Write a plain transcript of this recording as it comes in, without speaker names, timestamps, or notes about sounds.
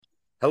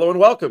Hello and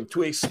welcome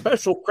to a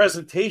special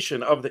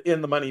presentation of the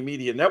In the Money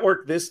Media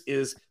Network. This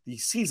is the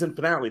season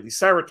finale, the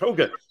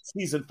Saratoga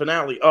season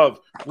finale of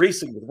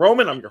Racing with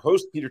Roman. I'm your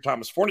host, Peter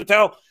Thomas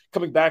Fornitel,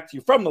 coming back to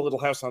you from the Little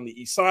House on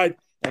the East Side.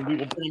 And we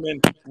will bring in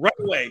right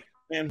away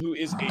a man who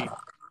is a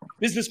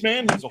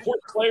businessman. He's a horse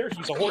player.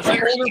 He's a horse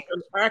owner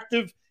and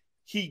active.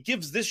 He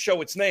gives this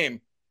show its name.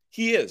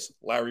 He is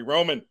Larry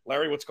Roman.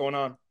 Larry, what's going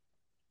on?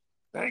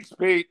 Thanks,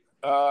 Pete.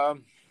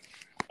 I'm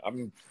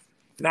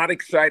not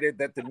excited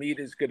that the meet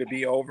is going to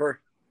be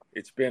over.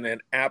 It's been an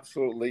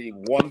absolutely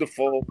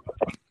wonderful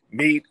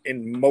meet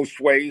in most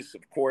ways.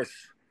 Of course,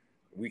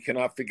 we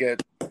cannot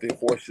forget the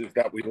horses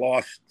that we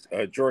lost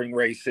during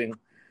racing.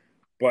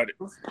 But,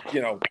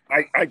 you know,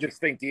 I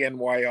just think the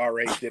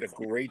NYRA did a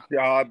great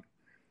job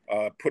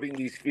putting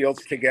these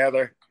fields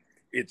together.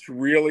 It's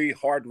really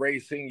hard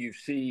racing. You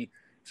see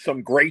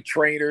some great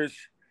trainers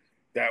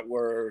that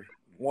were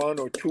 1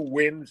 or 2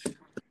 wins.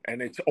 And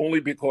it's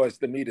only because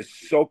the meet is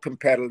so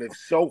competitive,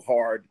 so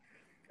hard,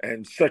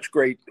 and such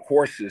great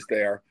horses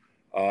there.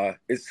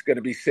 It's going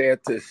to be sad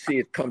to see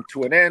it come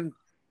to an end,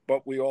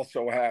 but we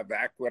also have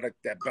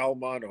Aqueduct at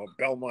Belmont or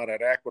Belmont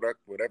at Aqueduct,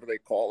 whatever they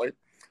call it.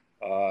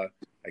 I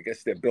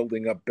guess they're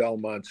building up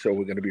Belmont, so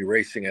we're going to be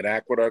racing at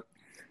Aqueduct.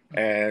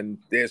 And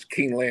there's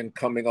Keeneland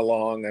coming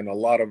along and a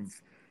lot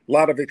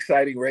of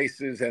exciting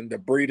races, and the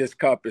Breeders'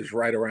 Cup is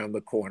right around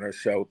the corner.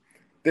 So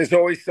there's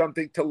always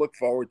something to look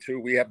forward to.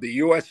 We have the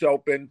U.S.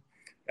 Open.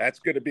 That's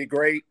going to be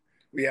great.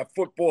 We have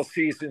football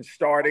season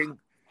starting.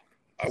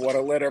 I want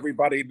to let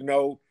everybody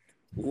know,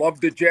 love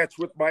the Jets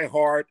with my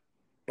heart,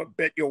 but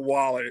bet your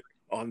wallet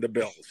on the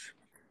Bills.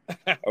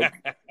 Okay.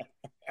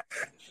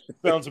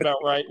 Sounds about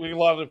right. We have a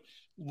lot of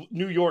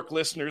New York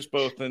listeners,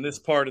 both in this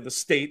part of the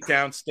state,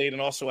 downstate, and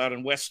also out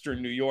in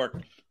Western New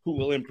York, who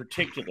will in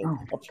particular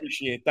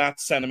appreciate that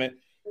sentiment.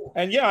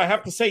 And yeah, I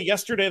have to say,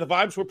 yesterday the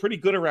vibes were pretty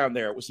good around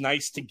there. It was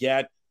nice to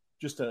get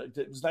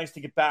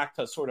back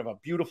to sort of a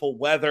beautiful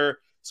weather,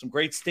 some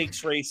great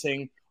stakes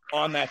racing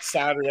on that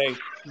Saturday.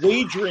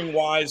 Wagering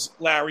wise,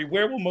 Larry,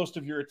 where will most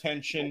of your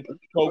attention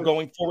go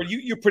going forward?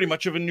 You're pretty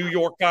much of a New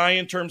York guy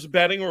in terms of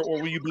betting, or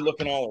will you be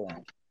looking all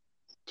around?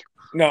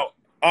 No,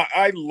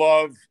 I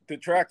love the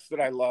tracks that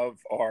I love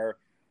are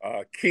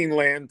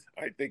Keeneland.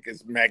 I think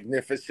is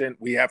magnificent.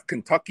 We have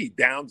Kentucky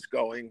Downs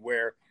going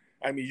where,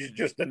 I mean, you're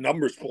just a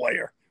numbers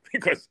player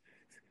because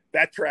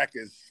that track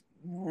is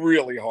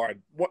really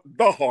hard.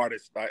 The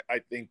hardest, I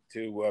think,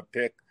 to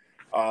pick.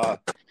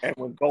 And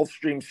when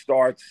Gulfstream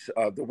starts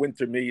the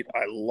winter meet,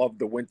 I love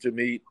the winter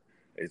meet.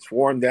 It's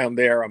warm down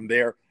there. I'm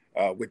there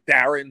with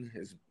Darren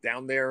is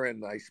down there,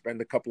 and I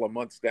spend a couple of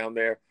months down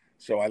there.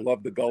 So I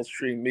love the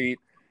Gulfstream meet.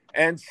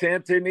 And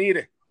Santa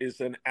Anita is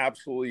an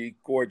absolutely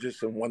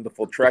gorgeous and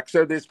wonderful track.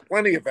 So there's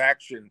plenty of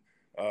action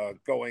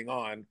going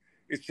on.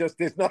 It's just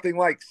there's nothing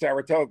like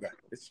Saratoga.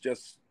 It's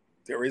just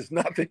there is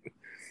nothing.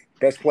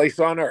 Best place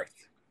on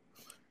earth.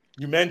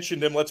 You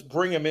mentioned him. Let's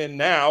bring him in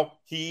now.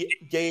 He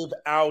gave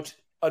out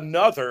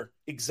another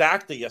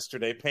exactly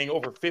yesterday, paying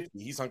over 50.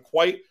 He's on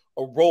quite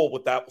a roll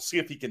with that. We'll see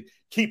if he can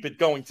keep it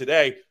going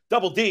today.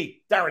 Double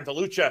D, Darren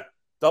DeLucia.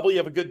 Double, you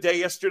have a good day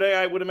yesterday,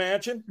 I would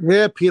imagine.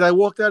 Yeah, Pete. I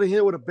walked out of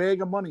here with a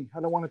bag of money. I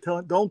don't want to tell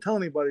it. Don't tell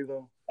anybody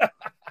though.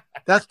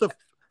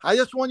 I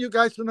just want you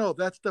guys to know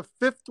that's the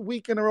 5th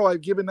week in a row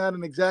I've given out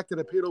an exact that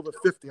I paid over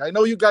 50. I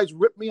know you guys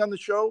ripped me on the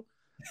show.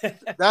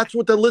 That's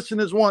what the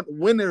listeners want.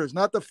 Winners,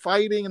 not the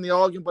fighting and the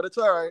arguing, but it's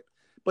all right.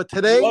 But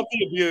today, you love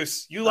the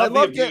abuse. I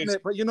love getting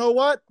it. But you know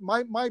what?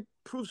 My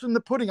proof's in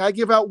the pudding. I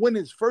give out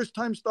winners,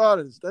 first-time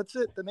starters. That's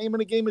it. The name of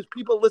the game is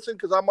people listen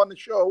because I'm on the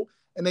show,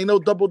 and they know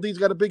Double D's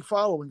got a big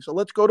following. So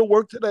let's go to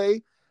work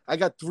today. I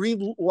got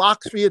 3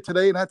 locks for you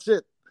today, and that's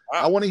it.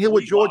 Wow, I want to hear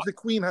what George the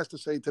Queen has to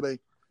say today.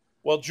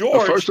 Well,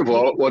 George. First of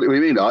all, what do we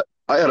mean? I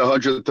had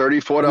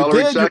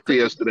 $134 exactly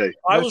yesterday.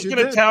 I was going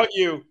to tout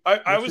you.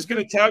 I was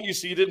going to tout you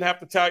so you didn't have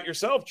to tout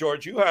yourself,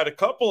 George. You had a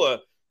couple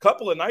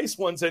of nice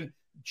ones and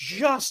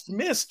just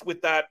missed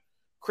with that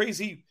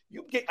crazy.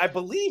 I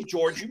believe,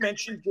 George, you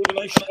mentioned gave a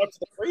nice shout out to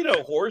the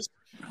Fredo horse.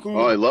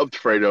 I loved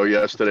Fredo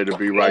yesterday to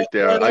be right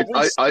there.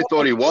 I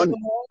thought he won.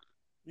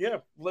 Yeah.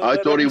 I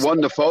thought he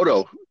won the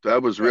photo.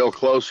 That was real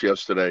close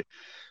yesterday.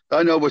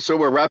 I know, but so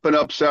we're wrapping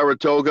up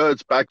Saratoga.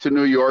 It's back to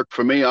New York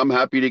for me. I'm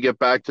happy to get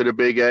back to the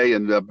Big A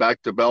and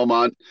back to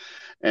Belmont.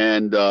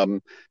 And,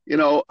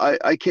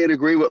 I can't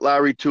agree with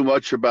Larry too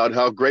much about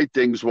how great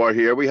things were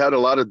here. We had a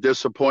lot of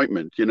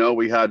disappointment.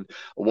 We had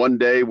one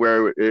day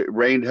where it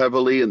rained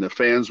heavily and the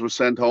fans were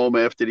sent home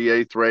after the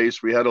 8th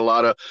race. We had a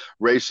lot of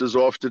races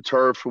off the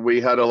turf.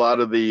 We had a lot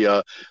of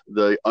the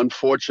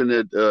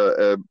unfortunate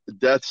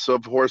deaths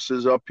of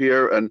horses up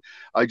here. And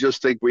I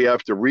just think we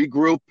have to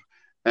regroup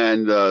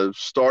and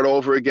start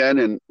over again.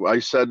 And I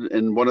said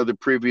in one of the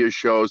previous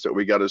shows that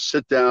we got to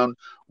sit down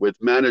with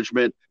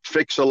management,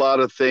 fix a lot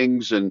of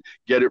things and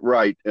get it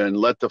right and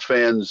let the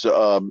fans,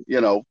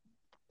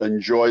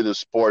 enjoy the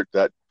sport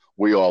that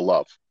we all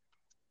love.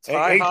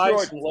 High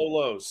highs and low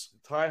lows.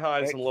 High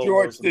highs and low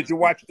George, lows. did you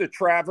watch the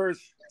Travers?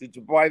 Did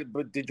you watch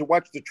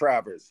the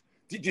Travers?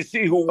 Did you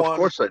see who won? Of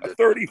course I did. A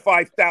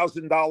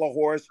 $35,000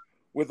 horse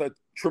with a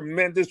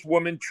tremendous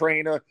woman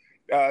trainer.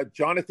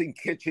 Jonathan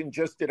Kitchen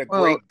just did a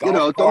Well, great golf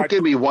don't cart.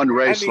 give me one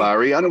race, I mean,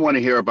 Larry. I don't want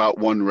to hear about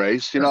one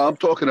race. I'm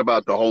talking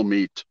about the whole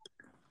meet.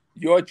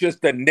 You're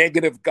just a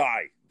negative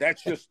guy.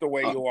 That's just the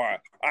way you are.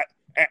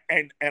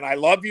 And I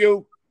love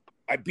you.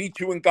 I beat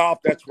you in golf.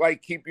 That's why I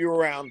keep you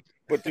around.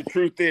 But the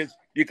truth is,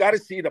 you got to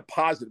see the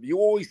positive. You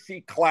always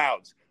see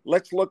clouds.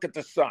 Let's look at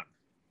the sun.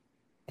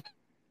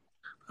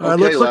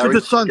 Let's Okay, look at Larry,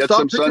 the sun. get Stop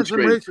some picking some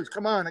sunscreen. races.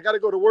 Come on, I got to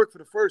go to work for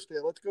the first day.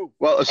 Let's go.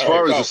 Well, as All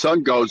far right, as go. the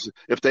sun goes,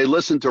 if they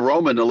listen to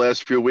Roman the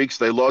last few weeks,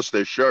 they lost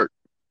their shirt.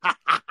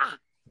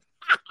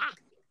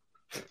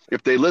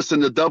 If they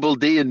listen to Double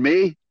D and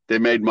me, they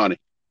made money.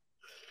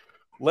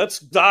 Let's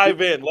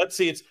dive in. Let's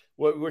see. It's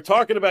what we're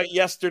talking about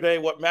yesterday.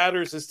 What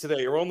matters is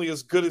today. You're only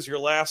as good as your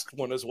last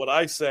one, is what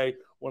I say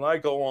when I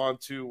go on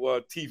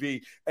to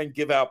TV and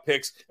give out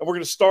picks. And we're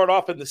going to start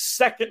off in the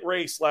second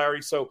race,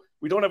 Larry. So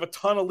we don't have a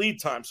ton of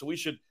lead time. So we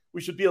should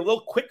be a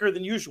little quicker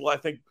than usual, I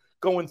think,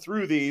 going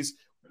through these.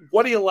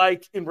 What do you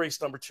like in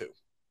race number 2?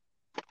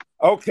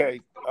 Okay.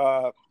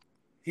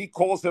 He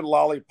calls it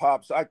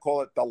lollipops. I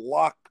call it the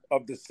lock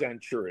of the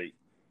century,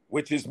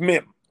 which is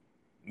Mim.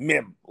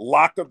 Mim,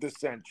 lock of the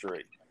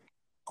century.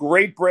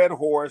 Great bred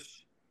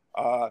horse.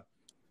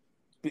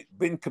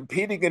 Been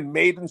competing in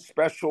maiden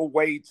special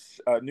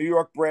weights, New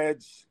York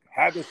breds,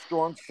 had a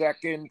strong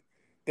second,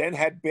 then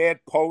had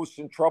bad posts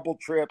and trouble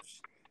trips.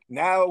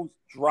 Now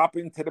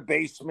dropping to the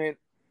basement.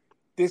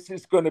 This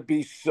is going to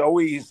be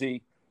so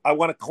easy. I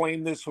want to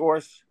claim this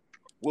horse.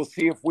 We'll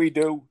see if we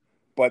do.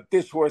 But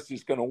this horse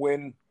is going to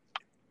win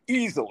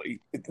easily.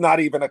 It's not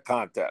even a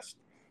contest.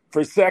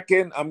 For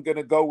second, I'm going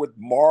to go with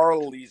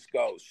Marley's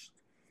Ghost.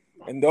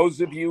 And those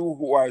of you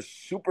who are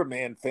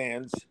Superman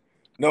fans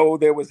know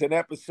there was an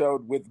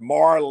episode with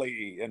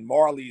Marley and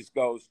Marley's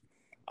Ghost.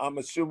 I'm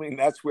assuming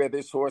that's where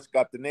this horse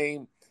got the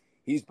name.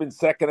 He's been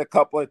second a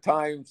couple of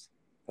times.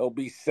 He'll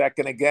be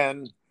second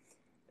again.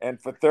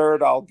 And for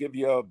third, I'll give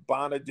you a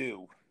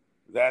Bonadou.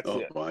 That's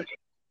it. Boy.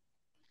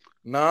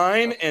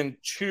 9 and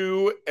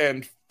 2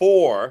 and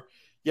 4.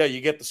 Yeah, you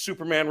get the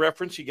Superman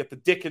reference. You get the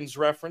Dickens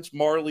reference.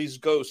 Marley's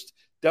Ghost.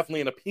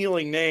 Definitely an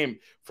appealing name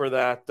for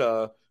that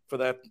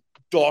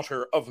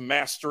daughter of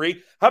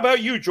mastery. How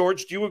about you,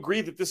 George? Do you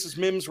agree that this is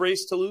Mim's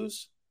race to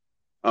lose?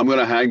 I'm going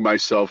to hang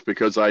myself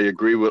because I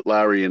agree with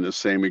Larry in the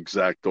same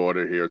exact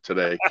order here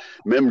today.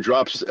 Mim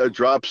drops,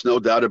 no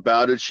doubt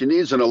about it. She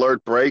needs an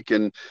alert break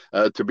and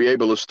to be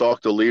able to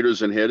stalk the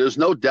leaders in here. There's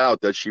no doubt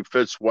that she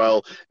fits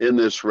well in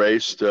this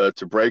race to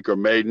break her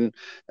maiden.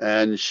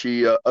 And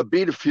she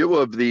beat a few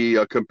of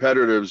the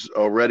competitors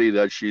already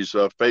that she's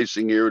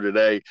facing here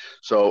today.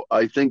 So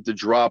I think the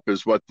drop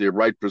is what the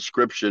right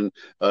prescription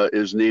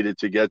is needed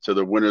to get to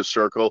the winner's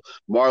circle.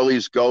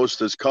 Marley's Ghost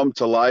has come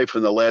to life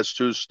in the last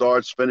 2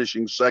 starts,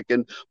 finishing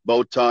second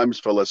both times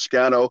for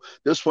Lascano.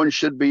 This one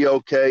should be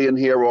okay in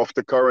here off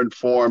the current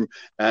form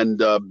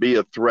and be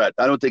a threat.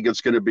 I don't think it's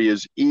going to be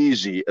as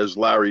easy as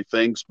Larry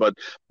thinks, but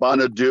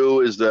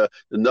Bonadou is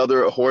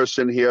another horse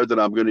in here that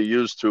I'm going to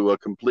use to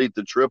complete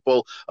the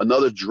triple.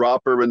 Another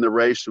dropper in the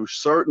race who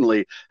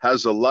certainly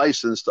has a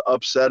license to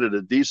upset at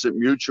a decent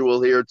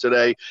mutual here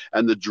today.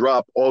 And the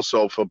drop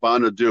also for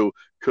Bonadou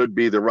could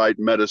be the right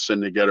medicine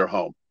to get her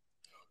home.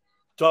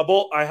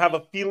 Double, I have a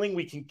feeling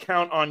we can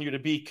count on you to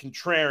be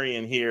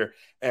contrarian here.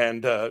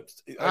 And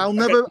I'll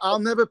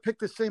never pick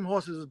the same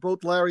horses as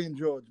both Larry and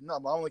George. No,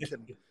 I'm only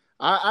kidding.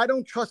 I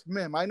don't trust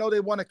Mim. I know they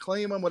want to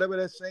claim him, whatever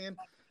they're saying.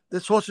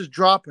 This horse is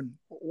dropping.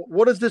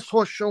 What is this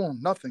horse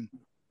showing? Nothing.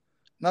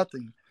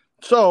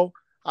 So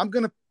I'm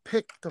gonna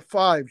pick the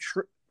 5.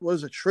 What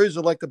is it?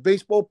 Scherzer, like the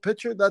baseball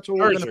pitcher? That's what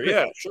we're gonna pick.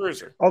 Yeah,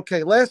 Scherzer.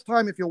 Okay, last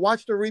time, if you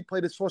watch the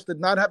replay, this horse did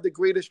not have the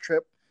greatest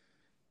trip.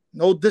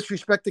 No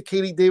disrespect to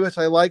Katie Davis.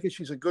 I like it.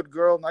 She's a good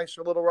girl,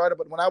 nicer little rider.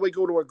 But when I would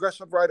go to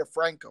aggressive rider,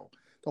 Franco,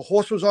 the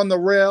horse was on the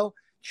rail,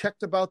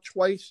 checked about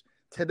twice.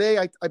 Today,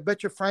 I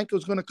bet you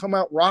Franco's going to come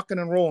out rocking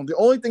and rolling. The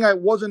only thing I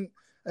wasn't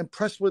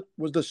impressed with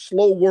was the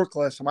slow work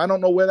last time. I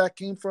don't know where that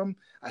came from.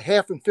 A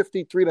half in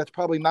 53, that's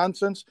probably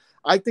nonsense.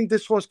 I think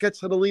this horse gets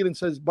to the lead and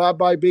says,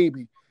 bye-bye,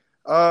 baby.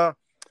 All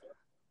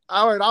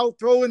right, I'll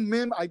throw in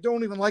Mim. I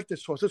don't even like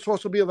this horse. This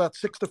horse will be about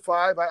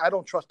 6-5. I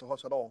don't trust the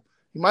horse at all.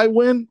 He might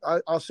win.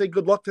 I'll say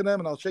good luck to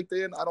them, and I'll shake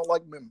their hand. I don't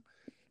like Mim.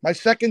 My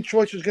second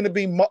choice is going to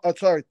be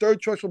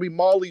third choice will be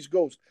Marley's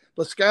Ghost.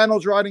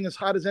 Lascano's riding as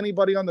hot as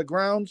anybody on the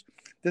grounds.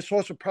 This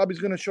horse will probably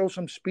going to show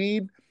some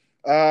speed.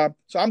 So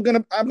I'm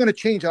gonna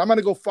change it. I'm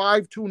gonna go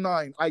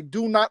 5-2-9. I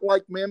do not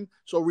like Mim,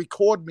 so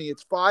record me.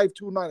 It's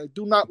 5-2-9. I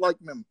do not like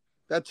Mim.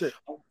 That's it.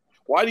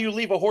 Why do you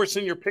leave a horse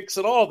in your picks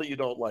at all that you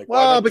don't like?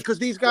 Well, because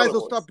these guys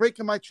will start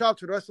breaking my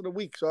chops for the rest of the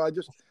week. So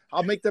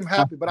I'll make them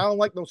happy. But I don't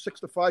like no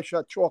 6-5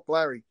 shot chalk,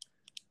 Larry.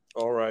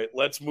 All right,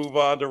 let's move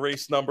on to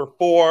race number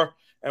 4,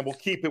 and we'll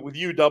keep it with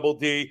you, Double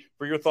D,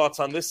 for your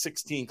thoughts on this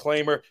 16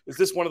 claimer. Is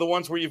this one of the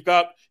ones where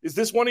is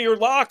this one of your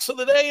locks of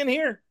the day in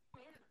here?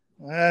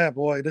 Ah,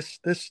 boy, this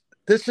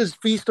is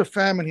Feast or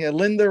Famine here.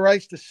 Linda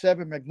Rice to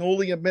 7,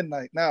 Magnolia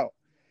Midnight. Now,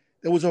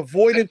 there was a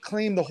voided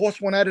claim. The horse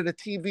went out of the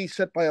TV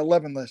set by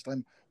 11 last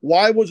time.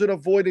 Why was it a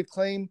voided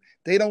claim?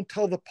 They don't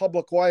tell the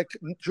public why.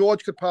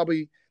 George could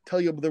probably tell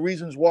you the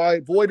reasons why.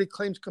 Voided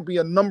claims can be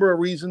a number of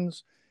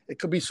reasons. It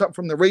could be something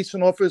from the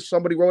racing office.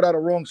 Somebody wrote out a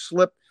wrong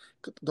slip.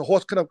 The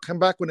horse could have come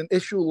back with an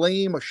issue,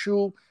 lame, a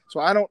shoe. So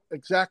I don't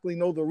exactly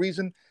know the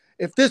reason.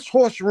 If this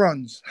horse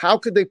runs, how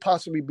could they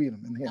possibly beat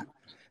him in here?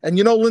 And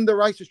Linda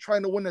Rice is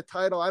trying to win the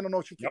title. I don't know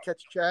if she can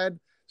catch Chad.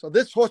 So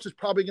this horse is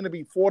probably going to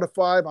be 4 to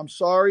 5. I'm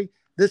sorry.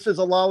 This is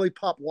a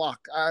lollipop lock.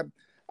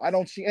 I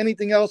don't see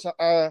anything else.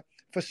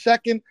 For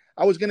second,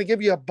 I was going to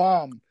give you a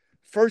bomb.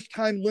 First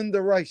time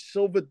Linda Rice,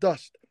 Silver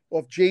Dust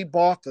off Jay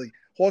Barkley.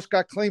 Horse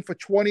got claimed for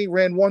 20,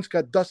 ran once,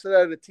 got dusted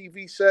out of the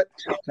TV set.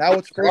 Now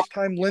it's first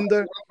time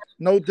Linda.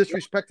 No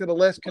disrespect to the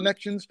last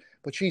connections,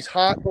 but she's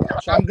hot.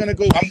 So I'm going to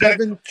go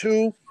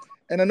 7-2.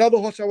 And another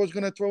horse I was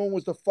going to throw in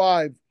was the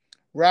 5,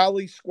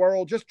 Rally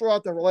Squirrel. Just throw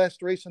out the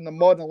last race in the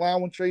mud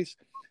allowance race.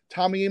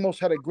 Tommy Amos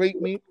had a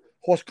great meet.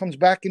 Horse comes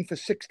back in for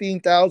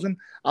 16,000.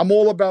 I'm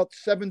all about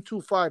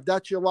 7-2-5.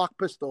 That's your lock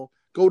pistol.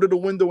 Go to the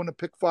window in a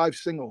pick 5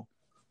 single.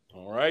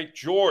 All right,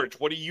 George,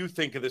 what do you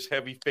think of this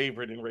heavy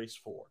favorite in race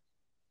 4?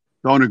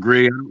 Don't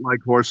agree. I don't like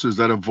horses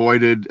that are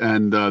voided,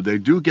 and they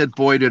do get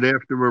voided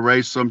after a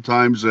race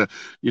sometimes. The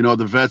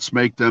vets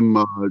make them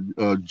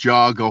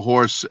jog a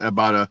horse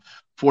about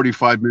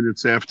 45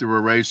 minutes after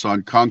a race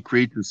on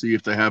concrete to see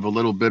if they have a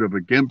little bit of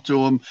a gimp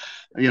to them.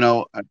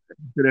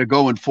 They're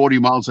going 40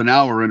 miles an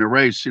hour in a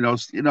race.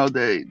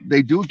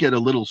 They do get a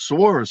little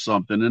sore or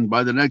something, and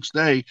by the next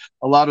day,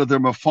 a lot of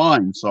them are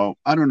fine. So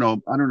I don't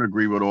know. I don't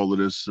agree with all of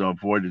this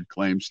voided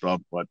claim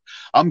stuff, but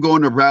I'm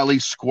going to Rally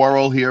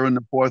Squirrel here in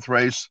the 4th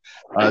race.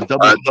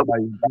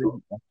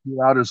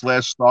 Threw out his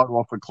last start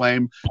off a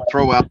claim.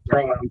 Throw out.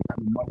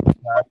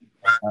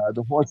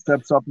 The horse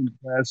steps up in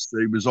class.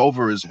 He was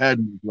over his head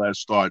in his last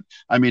start.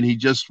 I mean, he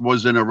just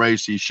was in a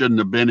race he shouldn't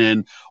have been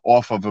in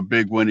off of a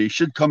big win. He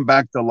should come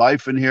back to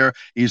life in here.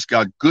 He's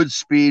got good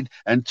speed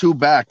and 2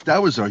 back.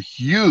 That was a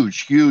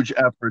huge, huge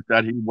effort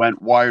that he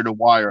went wire to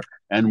wire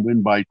and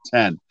win by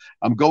 10.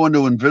 I'm going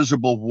to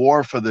Invisible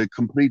War for the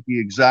complete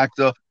the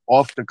exacta.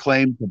 Off the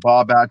claim to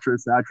Bob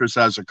Atras. Atras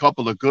has a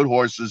couple of good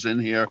horses in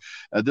here.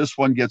 This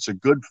one gets a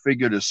good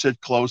figure to sit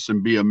close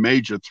and be a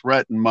major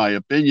threat, in my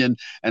opinion.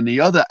 And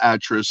the other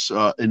Atras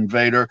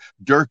invader,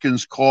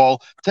 Durkin's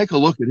Call, take a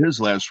look at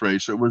his last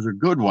race. It was a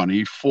good one.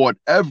 He fought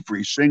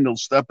every single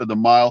step of the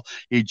mile.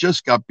 He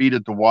just got beat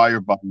at the wire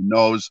by the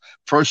nose.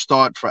 First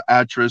start for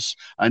Atras.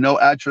 I know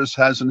Atras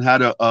hasn't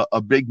had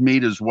a big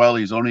meet as well.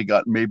 He's only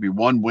got maybe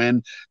 1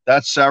 win.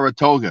 That's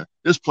Saratoga.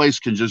 This place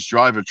can just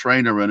drive a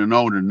trainer and an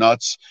owner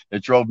nuts.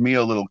 It drove me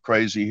a little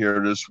crazy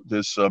here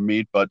this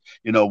meet, but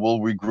we'll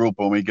regroup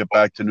when we get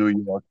back to New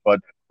York. But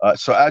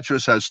so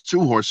Atras has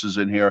 2 horses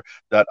in here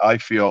that I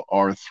feel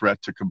are a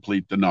threat to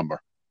complete the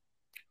number.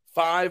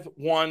 5,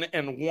 1,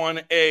 and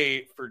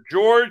 1A for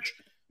George.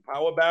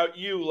 How about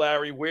you,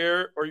 Larry?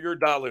 Where are your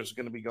dollars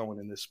going to be going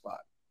in this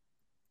spot?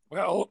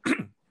 Well,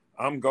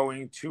 I'm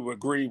going to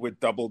agree with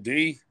Double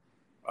D.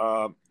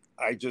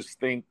 I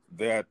just think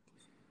that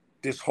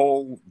this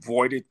whole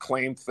voided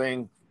claim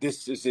thing,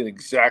 this is an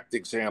exact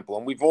example.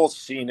 And we've all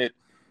seen it.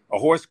 A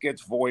horse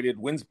gets voided,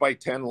 wins by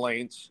 10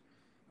 lengths.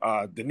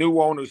 The new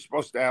owner is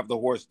supposed to have the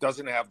horse,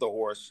 doesn't have the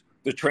horse.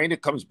 The trainer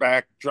comes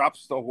back,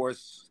 drops the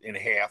horse in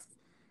half.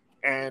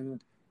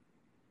 And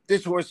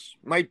this horse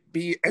might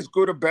be as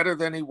good or better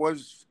than he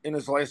was in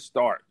his last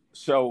start.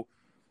 So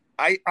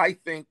I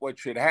think what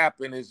should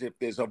happen is if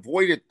there's a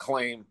voided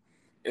claim,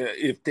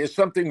 if there's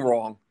something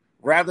wrong,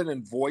 rather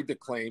than void the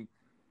claim,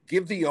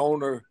 give the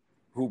owner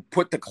who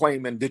put the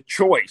claim in the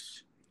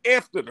choice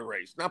after the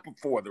race, not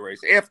before the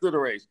race, after the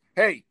race.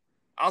 Hey,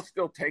 I'll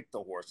still take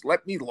the horse.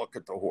 Let me look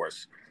at the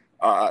horse.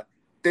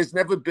 There's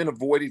never been a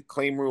voided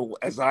claim rule,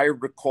 as I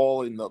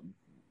recall,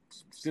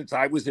 since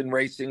I was in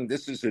racing.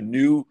 This is a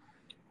new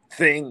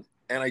thing,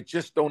 and I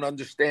just don't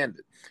understand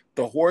it.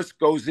 The horse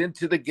goes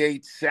into the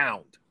gate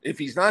sound. If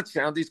he's not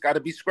sound, he's got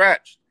to be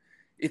scratched.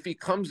 If he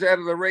comes out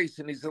of the race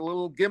and he's a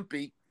little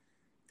gimpy,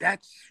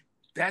 that's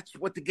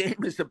what the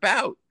game is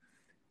about.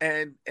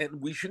 And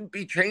we shouldn't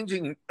be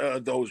changing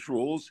those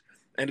rules.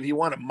 And if you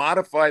want to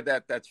modify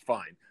that, that's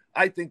fine.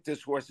 I think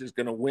this horse is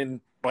going to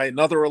win by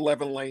another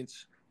 11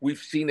 lengths. We've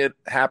seen it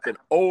happen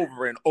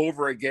over and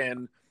over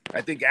again.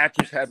 I think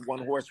Atras had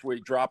one horse where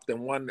he dropped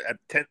and won at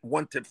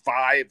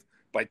 1-5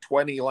 by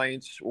 20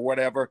 lengths or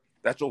whatever.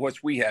 That's the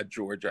horse we had,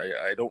 George.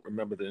 I don't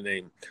remember the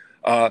name.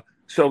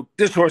 So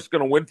this horse is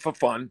going to win for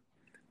fun.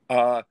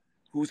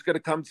 Who's going to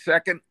come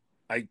second?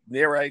 I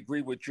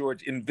agree with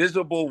George.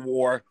 Invisible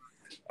War.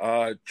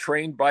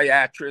 Trained by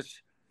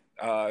Atras,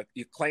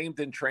 acclaimed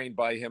and trained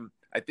by him.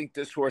 I think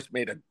this horse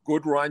made a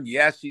good run.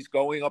 Yes, he's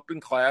going up in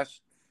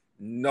class.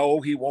 No,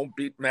 he won't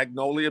beat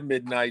Magnolia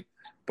Midnight,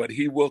 but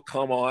he will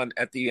come on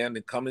at the end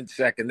and come in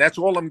second. That's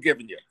all I'm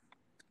giving you.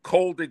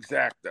 Cold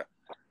exacta.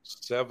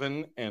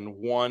 7 and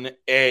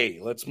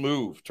 1A. Let's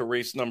move to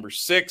race number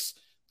 6.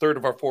 Third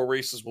of our 4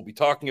 races we'll be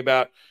talking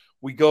about.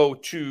 We go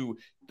to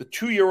the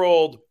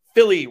 2-year-old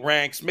filly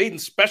ranks, maiden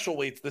special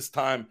weights this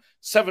time,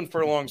 7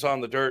 furlongs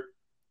on the dirt.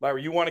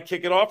 Larry, you want to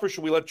kick it off, or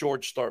should we let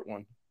George start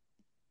one?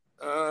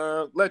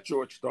 Let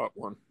George start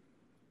one.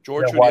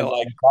 George, Yeah, who do why you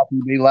like? you copy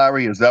me,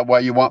 Larry? Is that why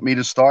you want me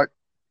to start?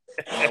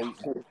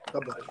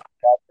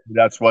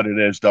 That's what it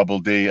is, Double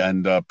D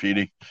and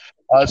Petey.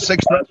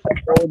 6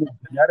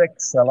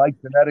 genetics. I like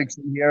genetics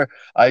in here.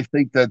 I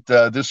think that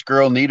this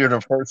girl needed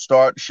her first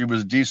start. She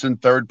was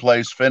decent, third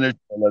place finish.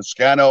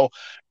 Lascano.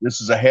 This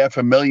is a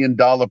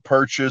 $500,000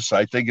 purchase.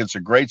 I think it's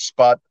a great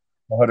spot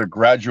for her to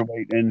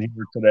graduate in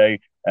here today,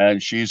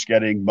 and she's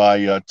getting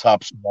my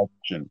top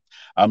selection.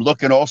 I'm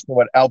looking also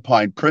at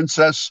Alpine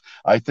Princess.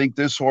 I think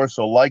this horse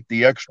will like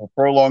the extra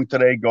furlong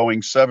today,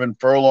 going 7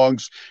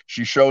 furlongs.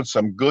 She showed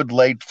some good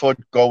late foot,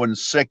 going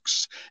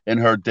 6 in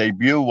her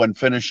debut when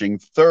finishing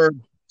third.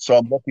 So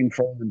I'm looking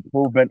for an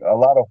improvement. A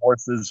lot of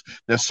horses,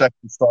 their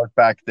second start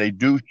back, they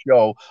do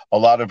show a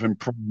lot of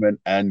improvement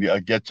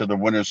and get to the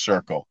winner's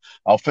circle.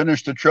 I'll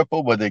finish the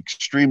triple with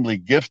Extremely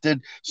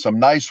Gifted. Some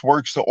nice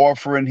works to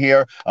offer in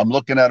here. I'm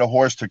looking at a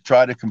horse to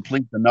try to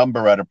complete the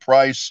number at a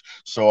price.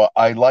 So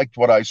I liked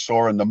what I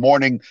saw in the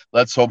morning.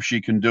 Let's hope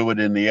she can do it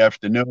in the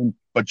afternoon.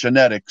 But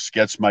genetics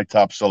gets my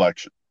top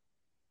selection.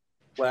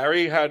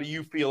 Larry, how do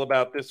you feel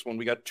about this one?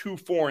 We got 2,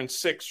 4, and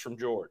 6 from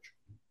George.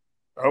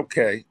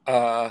 Okay.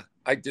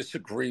 I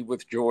disagree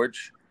with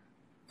George.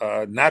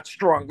 Not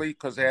strongly,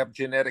 because I have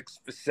genetics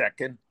for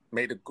second.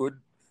 Made a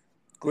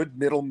good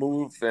middle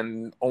move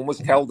and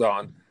almost held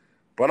on.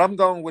 But I'm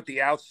going with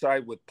the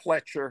outside with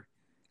Pletcher,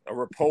 a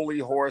Rapoli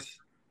horse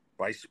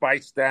by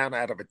Spice Down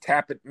out of a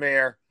Tappet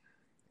mare.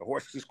 The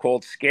horse is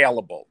called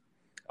Scalable.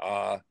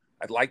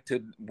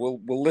 We'll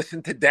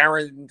listen to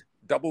Darren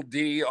Double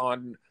D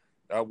on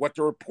what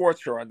the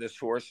reports are on this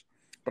horse.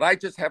 But I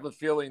just have a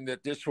feeling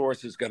that this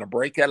horse is going to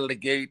break out of the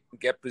gate,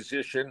 get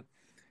position,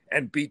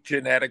 and beat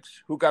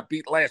Genetics, who got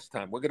beat last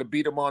time. We're going to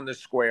beat him on the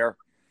square.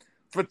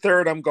 For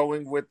third, I'm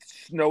going with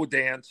Snow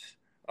Dance.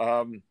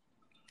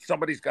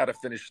 Somebody's got to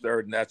finish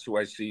third, and that's who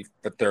I see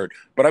for third.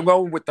 But I'm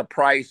going with the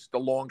price, the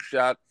long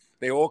shot.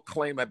 They all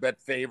claim I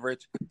bet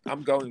favorites.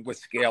 I'm going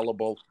with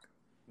Scalable.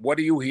 What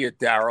do you hear,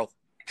 Darren?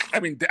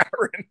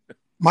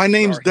 My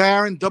name's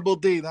Darren Double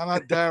D. I'm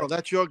not Daryl.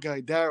 That's your guy,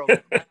 Daryl.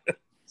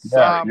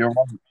 Yeah, you're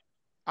right.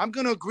 I'm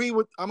gonna agree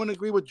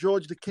with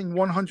George the King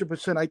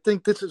 100%. I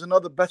think this is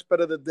another best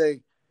bet of the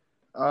day.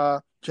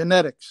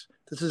 Genetics.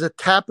 This is a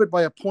Tappet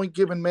by a point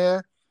given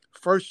mare.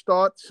 First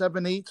start,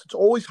 7/8. It's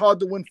always hard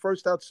to win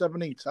first out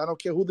 7/8. I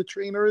don't care who the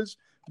trainer is.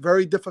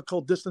 Very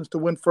difficult distance to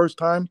win first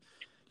time.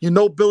 You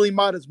know Billy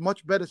Mott is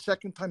much better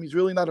second time. He's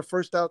really not a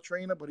first out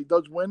trainer, but he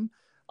does win.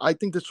 I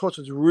think this horse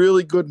is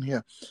really good in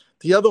here.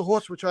 The other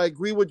horse, which I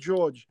agree with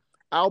George,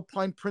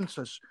 Alpine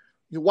Princess.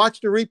 You watch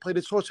the replay.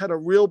 This horse had a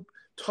real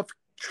tough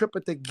trip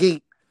at the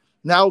gate.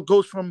 Now it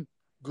goes from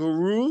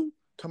Guru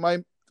to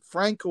my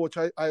Franco, which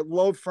I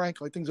love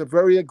Franco. I think he's a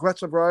very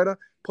aggressive rider,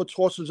 puts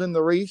horses in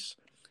the race.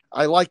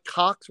 I like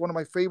Cox, one of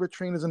my favorite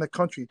trainers in the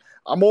country.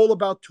 I'm all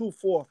about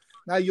 2-4.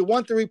 Now, you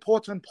want the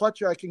reports on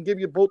Pletcher? I can give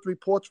you both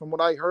reports from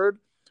what I heard.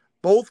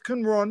 Both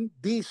can run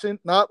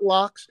decent, not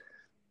locks.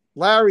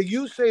 Larry,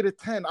 you say the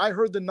 10. I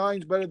heard the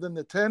 9's better than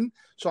the 10.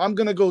 So I'm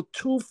going to go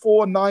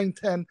 2-4, 9,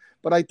 10.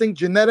 But I think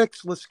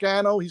Genetics,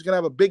 Lascano, he's going to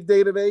have a big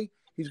day today.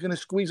 He's going to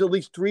squeeze at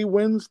least 3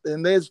 wins.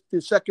 And there's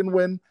the second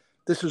win.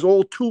 This is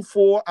all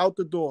 2-4 out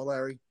the door,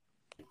 Larry.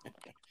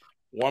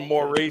 One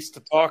more race to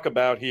talk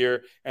about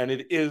here, and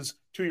it is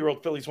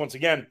 2-year-old fillies once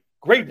again.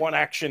 Grade 1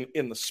 action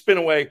in the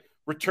Spinaway.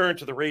 Return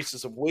to the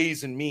races of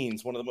Ways and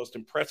Means, one of the most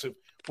impressive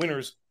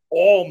winners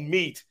all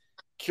meet.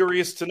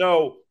 Curious to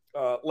know,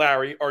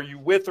 Larry, are you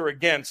with or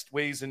against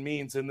Ways and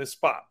Means in this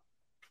spot?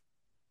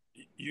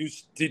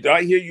 Did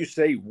I hear you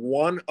say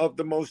one of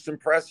the most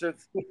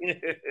impressive?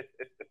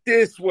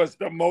 This was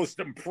the most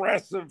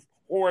impressive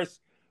horse.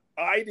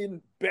 I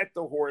didn't bet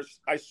the horse.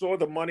 I saw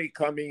the money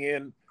coming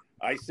in.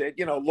 I said,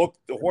 look,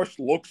 the horse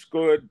looks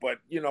good, but,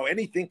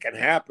 anything can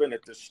happen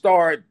at the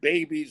start,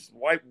 babies.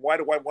 Why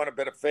do I want to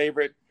bet a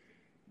favorite?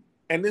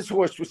 And this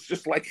horse was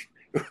just like,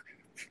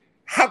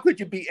 how could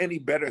you be any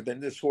better than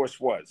this horse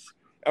was?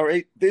 All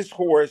right, this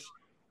horse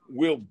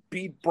will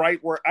beat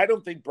Brightwork. I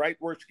don't think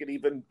Brightworks can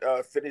even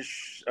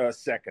finish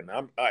second.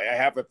 I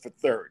have it for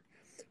third.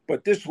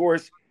 But this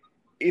horse,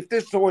 if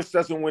this horse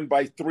doesn't win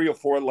by 3 or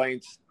 4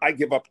 lengths, I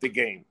give up the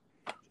game.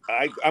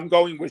 I'm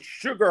going with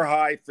Sugar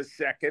High for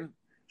second.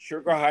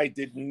 Sugar High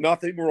did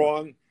nothing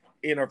wrong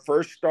in her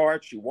first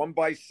start. She won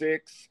by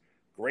 6.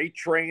 Great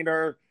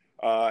trainer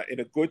in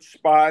a good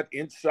spot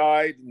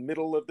inside,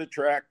 middle of the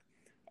track.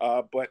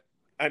 But,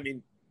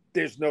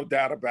 there's no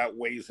doubt about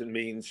Ways and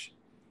Means.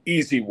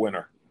 Easy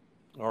winner.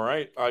 All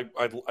right.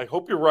 I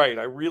hope you're right.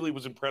 I really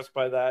was impressed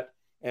by that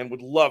and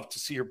would love to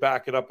see her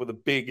back it up with a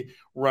big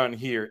run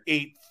here.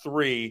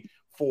 8-3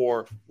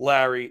 for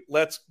Larry.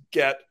 Let's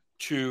get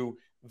to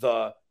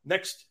the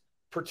next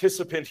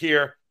participant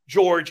here.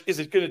 George, is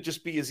it going to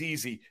just be as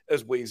easy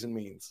as Ways and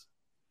Means?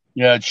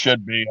 Yeah, it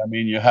should be.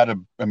 You had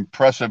an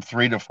impressive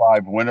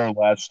 3-5 winner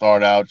last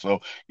start out. So,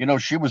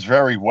 she was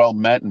very well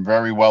met and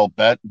very well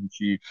bet. And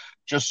she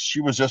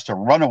was just a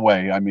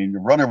runaway.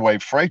 Runaway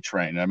freight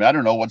train. I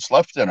don't know what's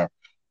left in her.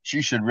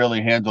 she should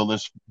really handle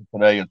this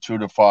today at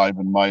 2-5,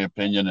 in my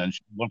opinion. And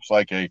she looks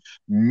like a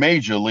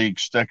major league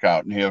stick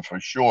out in here for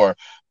sure.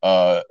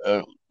 I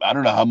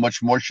don't know how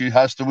much more she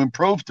has to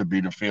improve to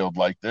beat a field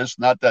like this.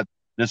 Not that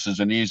this is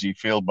an easy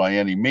field by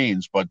any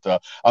means, but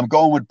I'm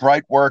going with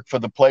Bright Work for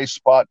the place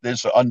spot.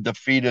 This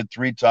undefeated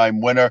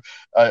 3-time winner.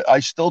 I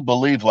still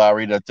believe,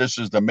 Larry, that this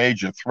is the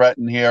major threat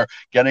in here.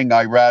 Getting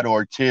Irad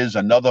Ortiz,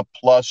 another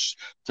plus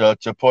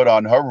to put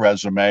on her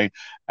resume.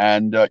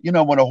 And,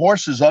 when a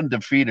horse is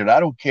undefeated, I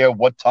don't care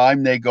what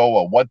time they go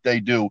or what they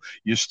do,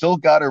 you still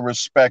got to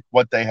respect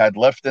what they had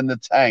left in the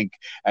tank,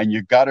 and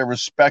you got to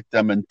respect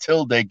them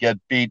until they get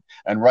beat.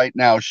 And right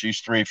now, she's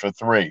 3 for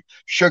 3.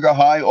 Sugar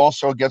High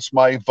also gets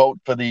my vote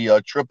for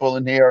the triple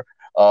in here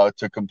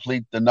to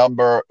complete the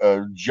number.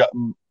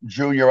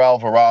 Junior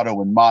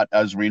Alvarado and Mott,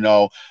 as we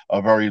know,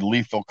 a very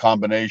lethal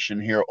combination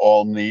here,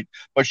 all neat.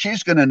 But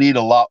she's going to need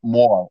a lot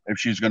more if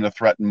she's going to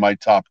threaten my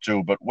top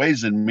two. But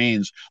Ways and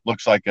Means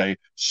looks like a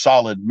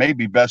solid,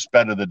 maybe best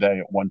bet of the day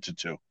at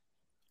 1-2.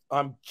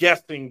 I'm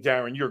guessing,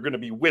 Darren, you're going to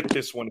be with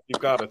this one if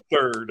you've got a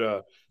third.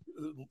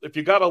 If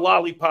you got a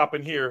lollipop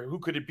in here, who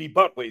could it be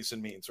but Ways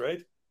and Means,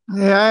 right?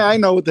 Yeah, I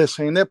know what they're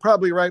saying. They're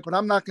probably right, but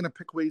I'm not going to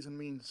pick Ways and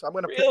Means. I'm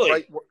going to pick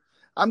right.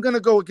 I'm going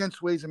to go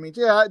against Ways and Means.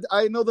 Yeah,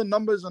 I know the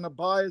numbers on the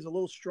buy is a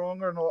little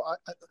stronger. And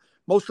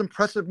most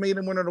impressive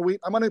maiden winner of the week.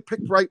 I'm going to pick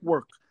Bright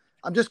Work.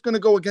 I'm just going to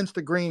go against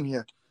the grain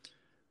here.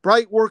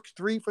 Bright Work's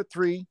 3 for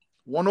 3.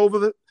 Won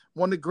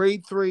the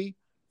grade 3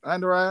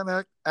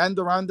 Adirondack.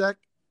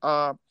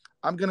 I'm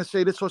going to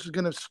say this horse is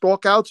going to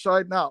stalk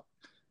outside now.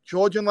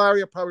 George and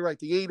Larry are probably right.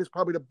 The 8 is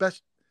probably the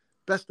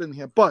best in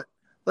here. But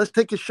let's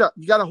take a shot.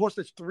 You got a horse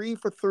that's 3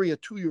 for 3, a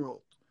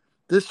 2-year-old.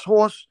 This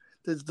horse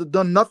has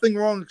done nothing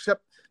wrong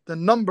except the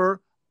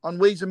number on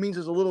Ways and Means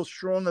is a little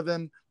stronger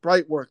than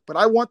Bright Work. But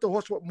I want the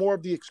horse with more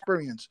of the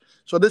experience.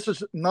 So this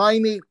is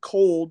 9-8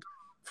 cold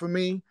for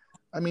me.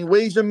 I mean,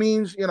 Ways and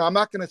Means, I'm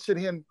not going to sit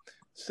here and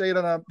say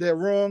that they're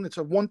wrong. It's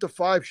a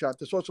 1-5 shot.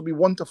 This horse will be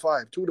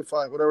 1-5,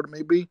 2-5, whatever it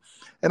may be.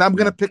 And I'm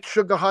going to pick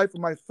Sugar High for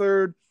my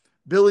third.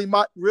 Billy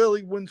Mott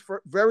really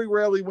very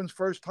rarely wins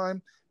first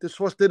time. This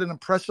horse did it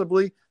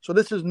impressively. So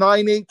this is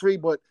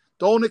 9-8-3, but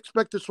don't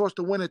expect this horse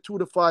to win at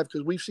 2-5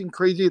 because we've seen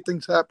crazier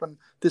things happen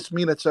this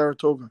mean at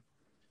Saratoga.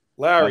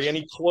 Larry,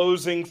 any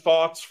closing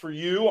thoughts for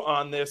you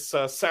on this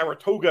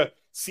Saratoga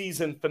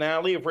season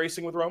finale of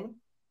Racing with Roman?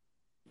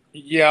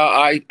 Yeah,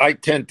 I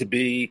tend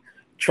to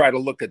try to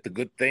look at the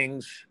good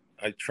things.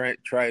 I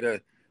try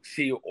to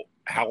see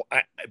how,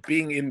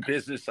 being in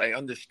business, I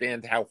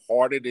understand how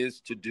hard it is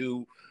to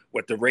do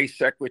what the race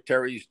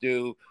secretaries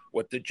do,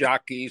 what the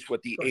jockeys,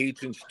 what the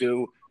agents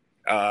do.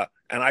 And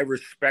I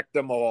respect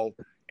them all.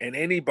 And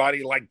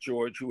anybody like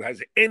George who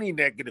has any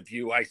negative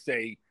view, I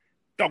say,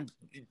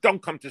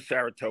 don't come to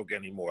Saratoga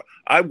anymore.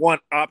 I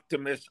want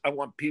optimists. I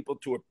want people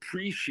to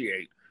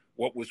appreciate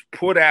what was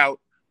put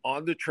out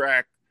on the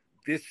track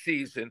this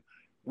season.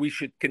 We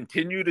should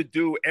continue to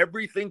do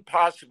everything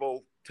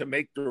possible to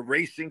make the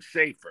racing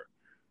safer.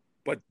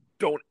 But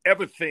don't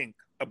ever think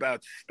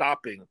about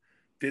stopping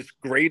this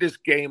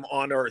greatest game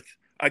on earth.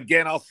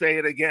 Again, I'll say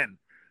it again.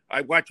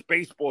 I watched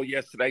baseball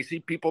yesterday. I see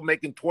people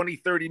making 20,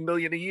 30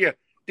 million a year.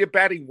 They're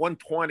batting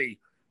 120,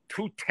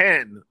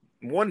 210,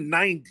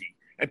 190.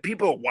 And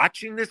people are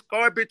watching this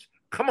garbage?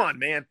 Come on,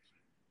 man.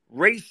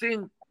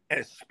 Racing,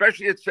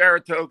 especially at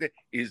Saratoga,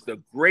 is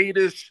the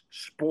greatest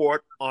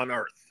sport on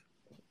earth.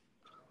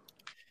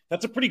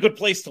 That's a pretty good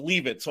place to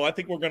leave it. So I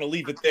think we're going to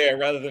leave it there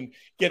rather than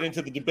get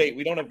into the debate.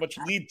 We don't have much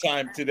lead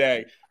time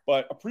today,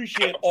 but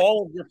appreciate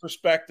all of your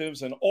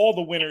perspectives and all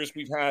the winners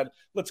we've had.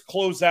 Let's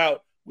close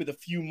out with a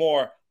few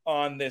more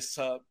on this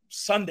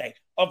Sunday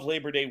of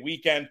Labor Day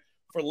weekend.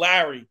 For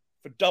Larry,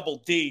 for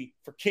Double D,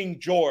 for King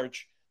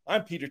George,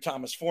 I'm Peter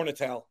Thomas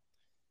Fornatel.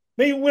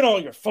 May you win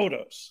all your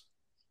photos.